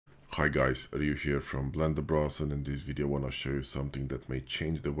Hi guys, Ryu here from Blender Bros, and in this video I want to show you something that may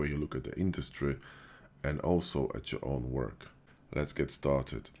change the way you look at the industry and also at your own work. Let's get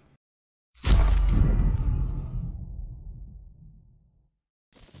started.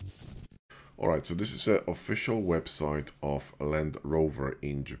 Alright, so this is the official website of Land Rover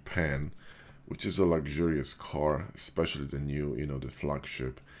in Japan, which is a luxurious car, especially the new, the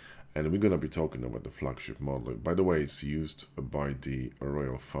flagship. And we're going to be talking about the flagship model. By the way, it's used by the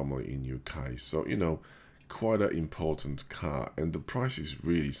royal family in UK. So, quite an important car. And the price is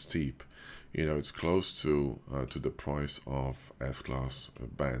really steep. It's close to the price of S-Class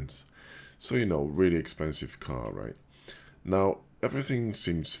Benz. So, really expensive car, right? Now, everything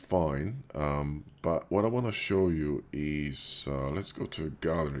seems fine. But what I want to show you is, let's go to a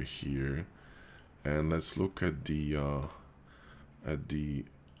gallery here. And let's look at the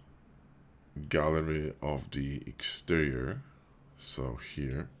gallery of the exterior, so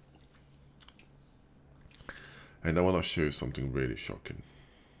here, and I want to show you something really shocking.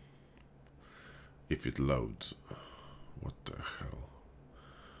 If it loads, what the hell?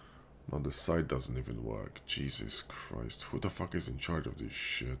 No, the site doesn't even work. Jesus Christ, who the fuck is in charge of this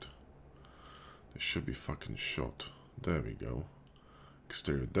shit? They should be fucking shot. There we go.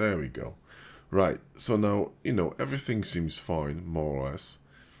 Exterior, there we go. Right, so now, everything seems fine, more or less.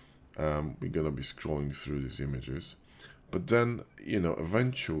 We're gonna be scrolling through these images, but then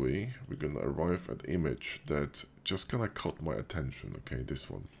eventually we're gonna arrive at an image that just kind of caught my attention. Okay, this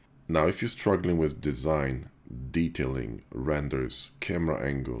one. Now if you're struggling with design, detailing, renders, camera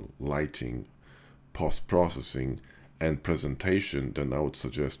angle, lighting, post-processing and presentation, then I would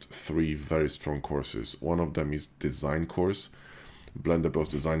suggest 3 very strong courses. One of them is design course, Blender Bros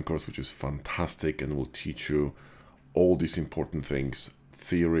design course, which is fantastic and will teach you all these important things.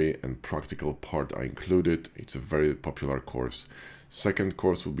 Theory and practical part are included. It's a very popular course. Second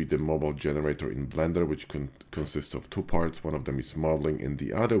course will be the mobile generator in Blender, which consists of 2 parts. One of them is modeling and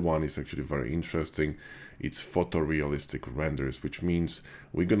the other one is actually very interesting. It's photorealistic renders, which means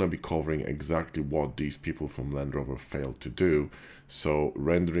we're gonna be covering exactly what these people from Land Rover failed to do. So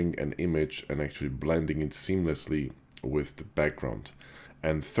rendering an image and actually blending it seamlessly with the background.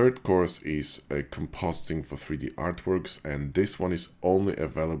 And third course is compositing for 3D artworks, and this one is only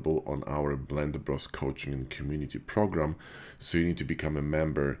available on our Blender Bros coaching and community program, so you need to become a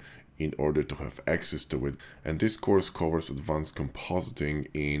member in order to have access to it. And this course covers advanced compositing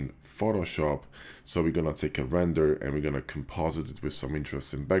in Photoshop, so we're gonna take a render and we're gonna composite it with some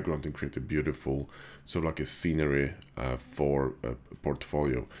interesting background and create a beautiful, sort of like a scenery for a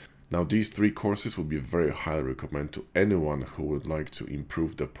portfolio. Now, these 3 courses will be very highly recommended to anyone who would like to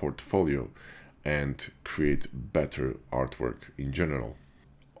improve their portfolio and create better artwork in general.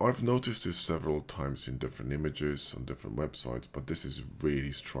 I've noticed this several times in different images on different websites, but this is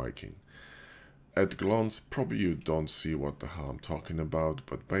really striking. At glance, probably you don't see what the hell I'm talking about,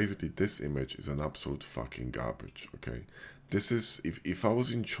 but basically this image is an absolute fucking garbage, okay? This is, if I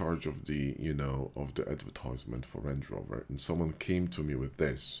was in charge of the, of the advertisement for Range Rover and someone came to me with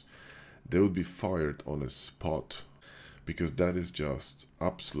this, they would be fired on a spot, because that is just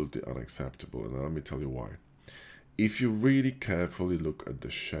absolutely unacceptable. And let me tell you why. If you really carefully look at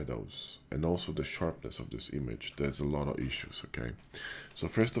the shadows and also the sharpness of this image, there's a lot of issues, okay? So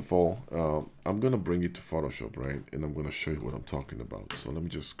first of all, I'm gonna bring it to Photoshop, right? And I'm gonna show you what I'm talking about. So let me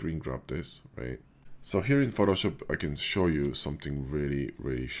just screen grab this, right? So here in Photoshop, I can show you something really,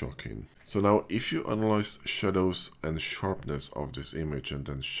 really shocking. So now if you analyze shadows and sharpness of this image, and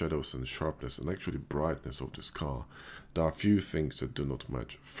then shadows and sharpness and actually brightness of this car, there are a few things that do not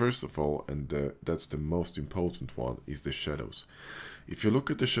match. First of all, and that's the most important one, is the shadows. If you look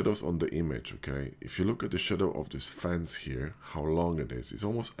at the shadows on the image, okay, if you look at the shadow of this fence here, how long it is, it's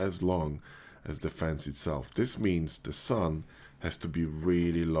almost as long as the fence itself. This means the sun has to be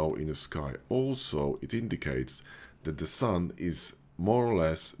really low in the sky. Also, it indicates that the sun is more or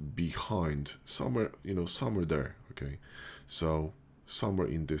less behind somewhere, somewhere there, okay? So somewhere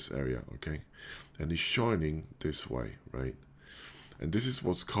in this area, okay? And it's shining this way, right? And this is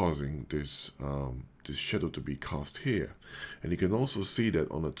what's causing this this shadow to be cast here. And you can also see that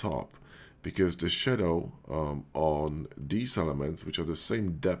on the top, because the shadow on these elements, which are the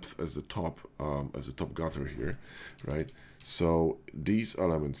same depth as the top gutter here, right? So these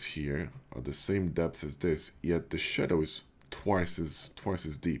elements here are the same depth as this, yet the shadow is twice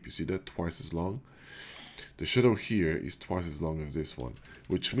as deep. You see that? Twice as long. The shadow here is twice as long as this one,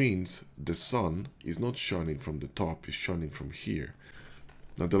 which means the sun is not shining from the top, it's shining from here.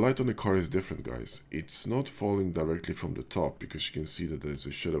 Now the light on the car is different, guys. It's not falling directly from the top, because you can see that there's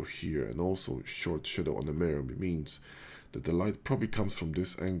a shadow here and also a short shadow on the mirror. It means that the light probably comes from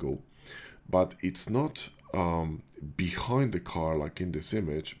this angle, but it's not behind the car like in this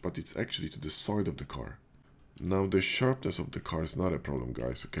image, but it's actually to the side of the car. Now the sharpness of the car is not a problem,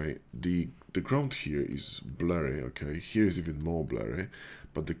 guys, okay? The ground here is blurry, okay? Here is even more blurry,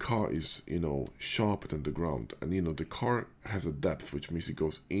 but the car is, you know, sharper than the ground. And, you know, the car has a depth, which means it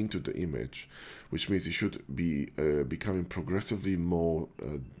goes into the image, which means it should be becoming progressively more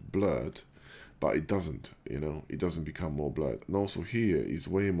blurred, but it doesn't, you know, it doesn't become more blurred. And also here is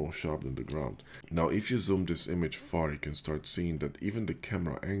way more sharp than the ground. Now, if you zoom this image far, you can start seeing that even the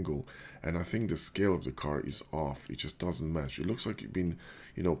camera angle, and I think the scale of the car is off. It just doesn't match. It looks like it's been,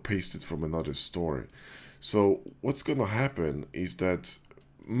 you know, pasted from another story. So what's gonna happen is that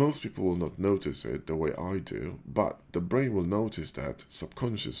most people will not notice it the way I do, but the brain will notice that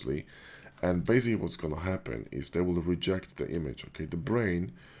subconsciously, and basically what's gonna happen is they will reject the image, okay? The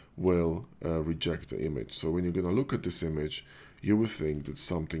brain will reject the image. So when you're going to look at this image, you will think that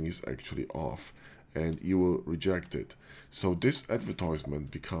something is actually off and you will reject it. So this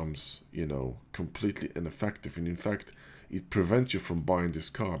advertisement becomes, you know, completely ineffective, and in fact it prevents you from buying this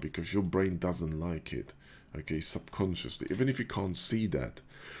car because your brain doesn't like it, okay, subconsciously, even if you can't see that.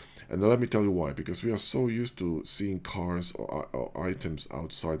 And let me tell you why. Because we are so used to seeing cars or items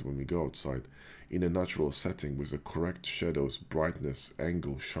outside when we go outside in a natural setting with the correct shadows, brightness,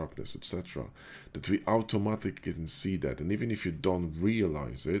 angle, sharpness, etc., that we automatically can see that. And even if you don't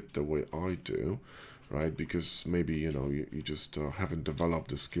realize it the way I do, right, because maybe, you know, you just haven't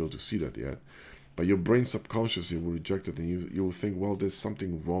developed the skill to see that yet, but your brain subconsciously will reject it, and you will think, well, there's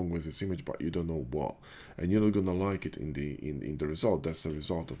something wrong with this image, but you don't know what, and you're not gonna like it in the result. That's the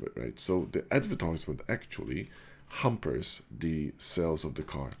result of it, right? So the advertisement actually hampers the sales of the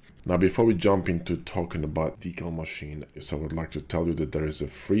car. Now, before we jump into talking about decal machine, so I would like to tell you that there is a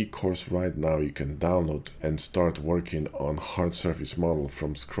free course right now you can download and start working on hard surface model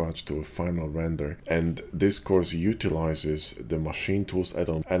from scratch to a final render. And this course utilizes the machine tools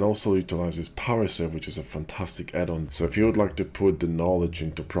add-on and also utilizes PowerServe, which is a fantastic add-on. So if you would like to put the knowledge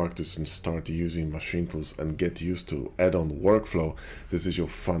into practice and start using machine tools and get used to add-on workflow, this is your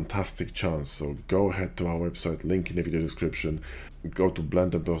fantastic chance. So go ahead to our website, link in the video description, go to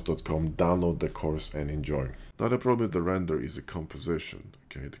blenderbuilds.com, download the course and enjoy. Now the problem with the render is the composition,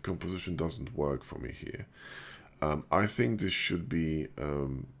 okay? The composition doesn't work for me here. I think this should be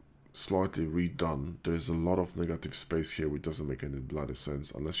slightly redone. There's a lot of negative space here which doesn't make any bloody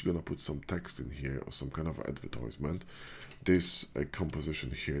sense unless you're gonna put some text in here or some kind of advertisement. This composition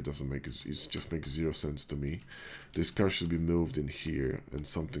here doesn't make it just makes zero sense to me. This car should be moved in here and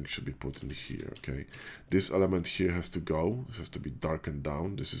something should be put in here, okay? This element here has to go. This has to be darkened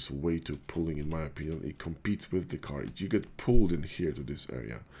down. This is way too pulling in my opinion. It competes with the car. You get pulled in here to this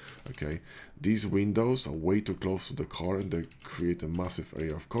area, okay? These windows are way too close to the car and they create a massive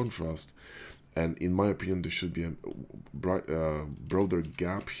area of contrast. And in my opinion, there should be a broader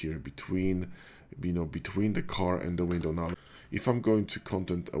gap here between, you know, between the car and the window. Now, if I'm going to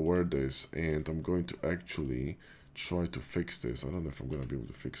content aware this and I'm going to actually try to fix this, I don't know if I'm going to be able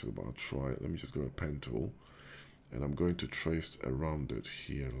to fix it, but I'll try. Let me just go to pen tool and I'm going to trace around it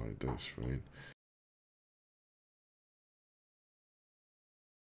here like this, right?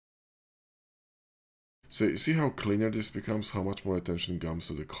 So you see how cleaner this becomes, how much more attention comes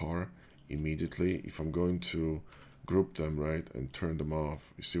to the car immediately if I'm going to group them, right, and turn them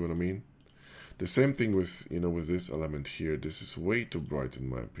off. You see what I mean? The same thing with, you know, with this element here. This is way too bright in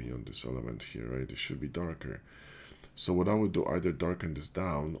my opinion, this element here, right? It should be darker. So what I would do, either darken this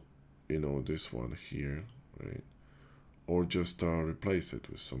down, you know, this one here, right? Or just replace it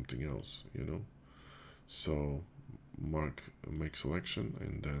with something else, you know? So make selection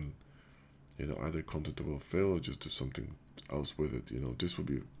and then, you know, either content will fill or just do something else with it. You know, this would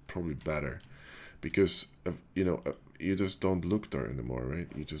be probably better because, you know, you just don't look there anymore, right?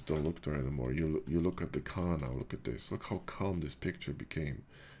 You just don't look there anymore. You look at the car now. Look at this. Look how calm this picture became.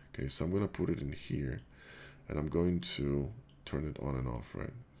 Okay, so I'm going to put it in here and I'm going to turn it on and off,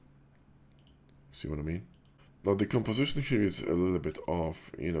 right? See what I mean? Now the composition here is a little bit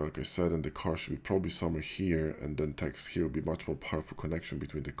off, you know, like I said, and the car should be probably somewhere here, and then text here will be much more powerful connection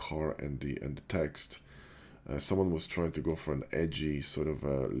between the car and the text. Someone was trying to go for an edgy sort of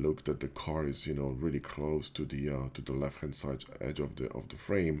look that the car is, you know, really close to the left-hand side edge of the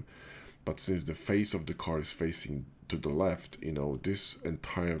frame, but since the face of the car is facing to the left, you know, this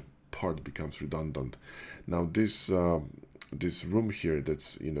entire part becomes redundant. Now this this room here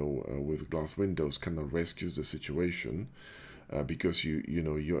that's, you know, with glass windows kind of rescues the situation because you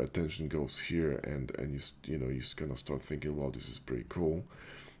know, your attention goes here and you know, you kind of start thinking, well, this is pretty cool.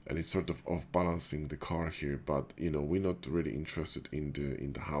 and it's sort of off balancing the car here. But you know, we're not really interested in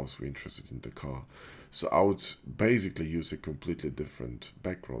the house, we're interested in the car. So I would basically use a completely different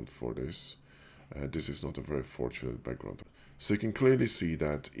background for this. This is not a very fortunate background. So you can clearly see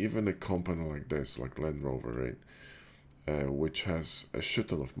that even a company like this, like Land Rover, right, which has a shit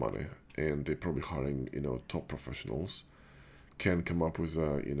ton of money, and they're probably hiring, you know, top professionals, can come up with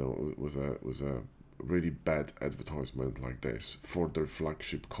a, you know, with a really bad advertisement like this for their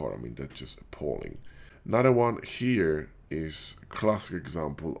flagship car. I mean, that's just appalling. Another one here is a classic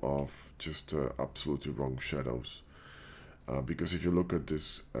example of just absolutely wrong shadows. Because if you look at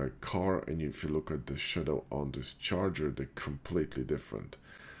this car and if you look at the shadow on this Charger, they're completely different.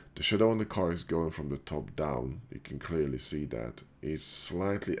 The shadow on the car is going from the top down. You can clearly see that. It's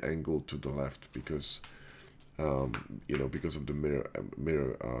slightly angled to the left because you know, because of the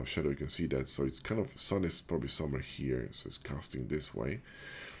mirror shadow. You can see that. So it's kind of, sun is probably somewhere here, so it's casting this way.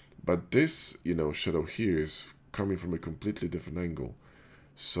 But this, you know, shadow here is coming from a completely different angle.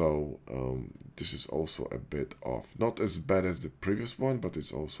 So this is also a bit off. Not as bad as the previous one, but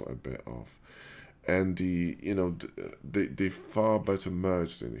it's also a bit off. And the, you know, they far better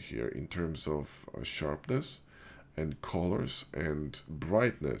merged in here in terms of sharpness and colors and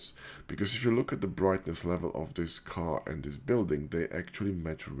brightness. Because if you look at the brightness level of this car and this building, they actually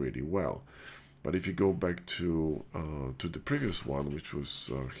match really well. But if you go back to the previous one, which was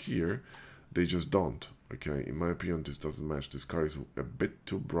here, they just don't. Okay, in my opinion, this doesn't match. This car is a bit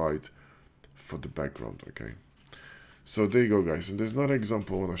too bright for the background. Okay, so there you go, guys. And there's another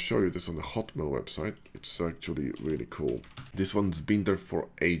example I want to show you. This on the Hotmail website. It's actually really cool. This one's been there for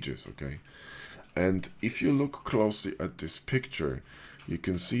ages. Okay, and if you look closely at this picture, you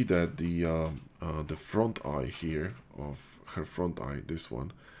can see that the front eye here of her front eye, this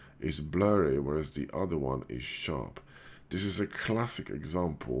one, is blurry, whereas the other one is sharp. This is a classic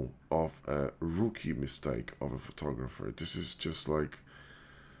example of a rookie mistake of a photographer. This is just like,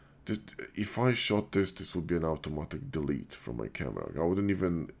 this, if I shot this, this would be an automatic delete from my camera. I wouldn't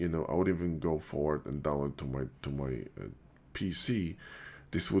even, you know, I wouldn't even go forward and download to my PC.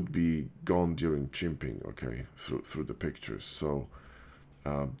 This would be gone during chimping, okay, through the pictures. So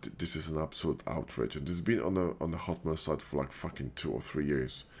this is an absolute outrage, and this has been on the Hotmail site for like fucking 2 or 3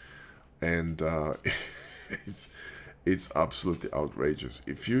 years, and it's absolutely outrageous.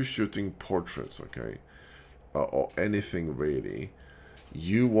 If you're shooting portraits, okay, or anything really,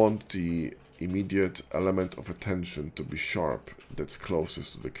 you want the immediate element of attention to be sharp that's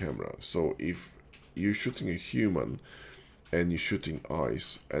closest to the camera. So if you're shooting a human and you're shooting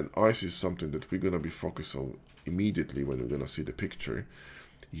eyes, and eyes is something that we're going to be focused on immediately when we're going to see the picture,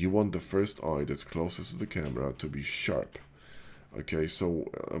 you want the first eye that's closest to the camera to be sharp. Okay,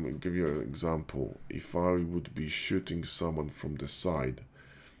 so I'm going to give you an example. If I would be shooting someone from the side,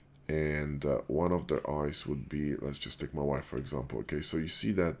 and one of their eyes would be, let's just take my wife for example. Okay, so you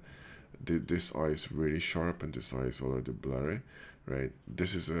see that this eye is really sharp and this eye is already blurry, right?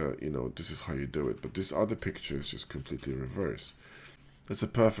 This is you know, this is how you do it. But this other picture is just completely reverse. That's a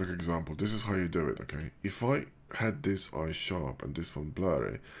perfect example. This is how you do it. Okay, if I had this eye sharp and this one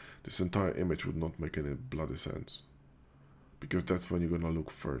blurry, this entire image would not make any bloody sense. Because that's when you're gonna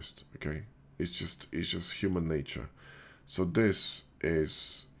look first, okay? It's just human nature. So this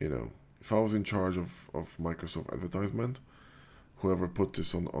is, you know, if I was in charge of Microsoft advertisement, whoever put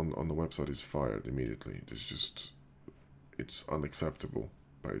this on the website is fired immediately. It's unacceptable,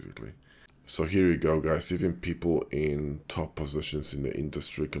 basically. So here you go, guys. Even people in top positions in the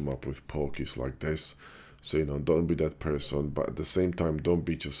industry come up with pokies like this. So, you know, don't be that person, but at the same time, don't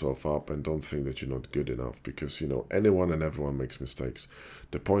beat yourself up and don't think that you're not good enough, because, you know, anyone and everyone makes mistakes.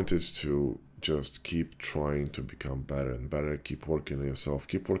 The point is to just keep trying to become better and better, keep working on yourself,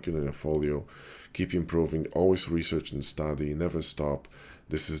 keep working on your folio, keep improving, always research and study, never stop.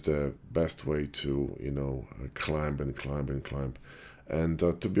 This is the best way to, you know, climb and climb and climb. And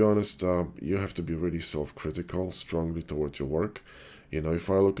to be honest, you have to be really self-critical, strongly towards your work. You know, if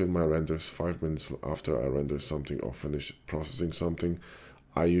I look at my renders 5 minutes after I render something or finish processing something,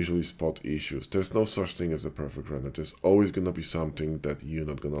 I usually spot issues. There's no such thing as a perfect render. There's always going to be something that you're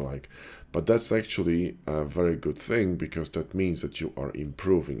not going to like. But that's actually a very good thing, because that means that you are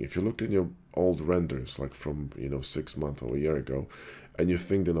improving. If you look at your old renders, like from, you know, 6 months or a year ago, and you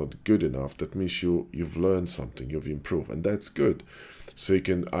think they're not good enough, that means you've learned something, you've improved, and that's good. So you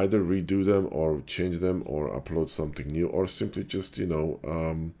can either redo them or change them or upload something new, or simply just, you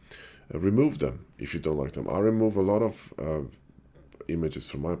know, remove them if you don't like them. I remove a lot of images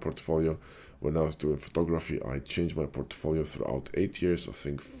from my portfolio. When I was doing photography, I changed my portfolio throughout 8 years, I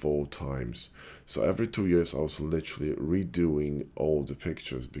think 4 times. So every 2 years I was literally redoing all the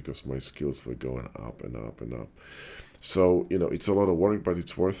pictures because my skills were going up and up and up. So, you know, it's a lot of work, but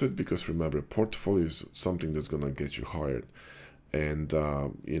it's worth it, because remember, portfolio is something that's gonna get you hired. And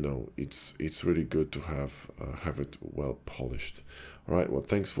you know, it's really good to have it well polished. All right, well,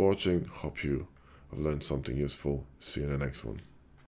 thanks for watching. Hope you have learned something useful. See you in the next one.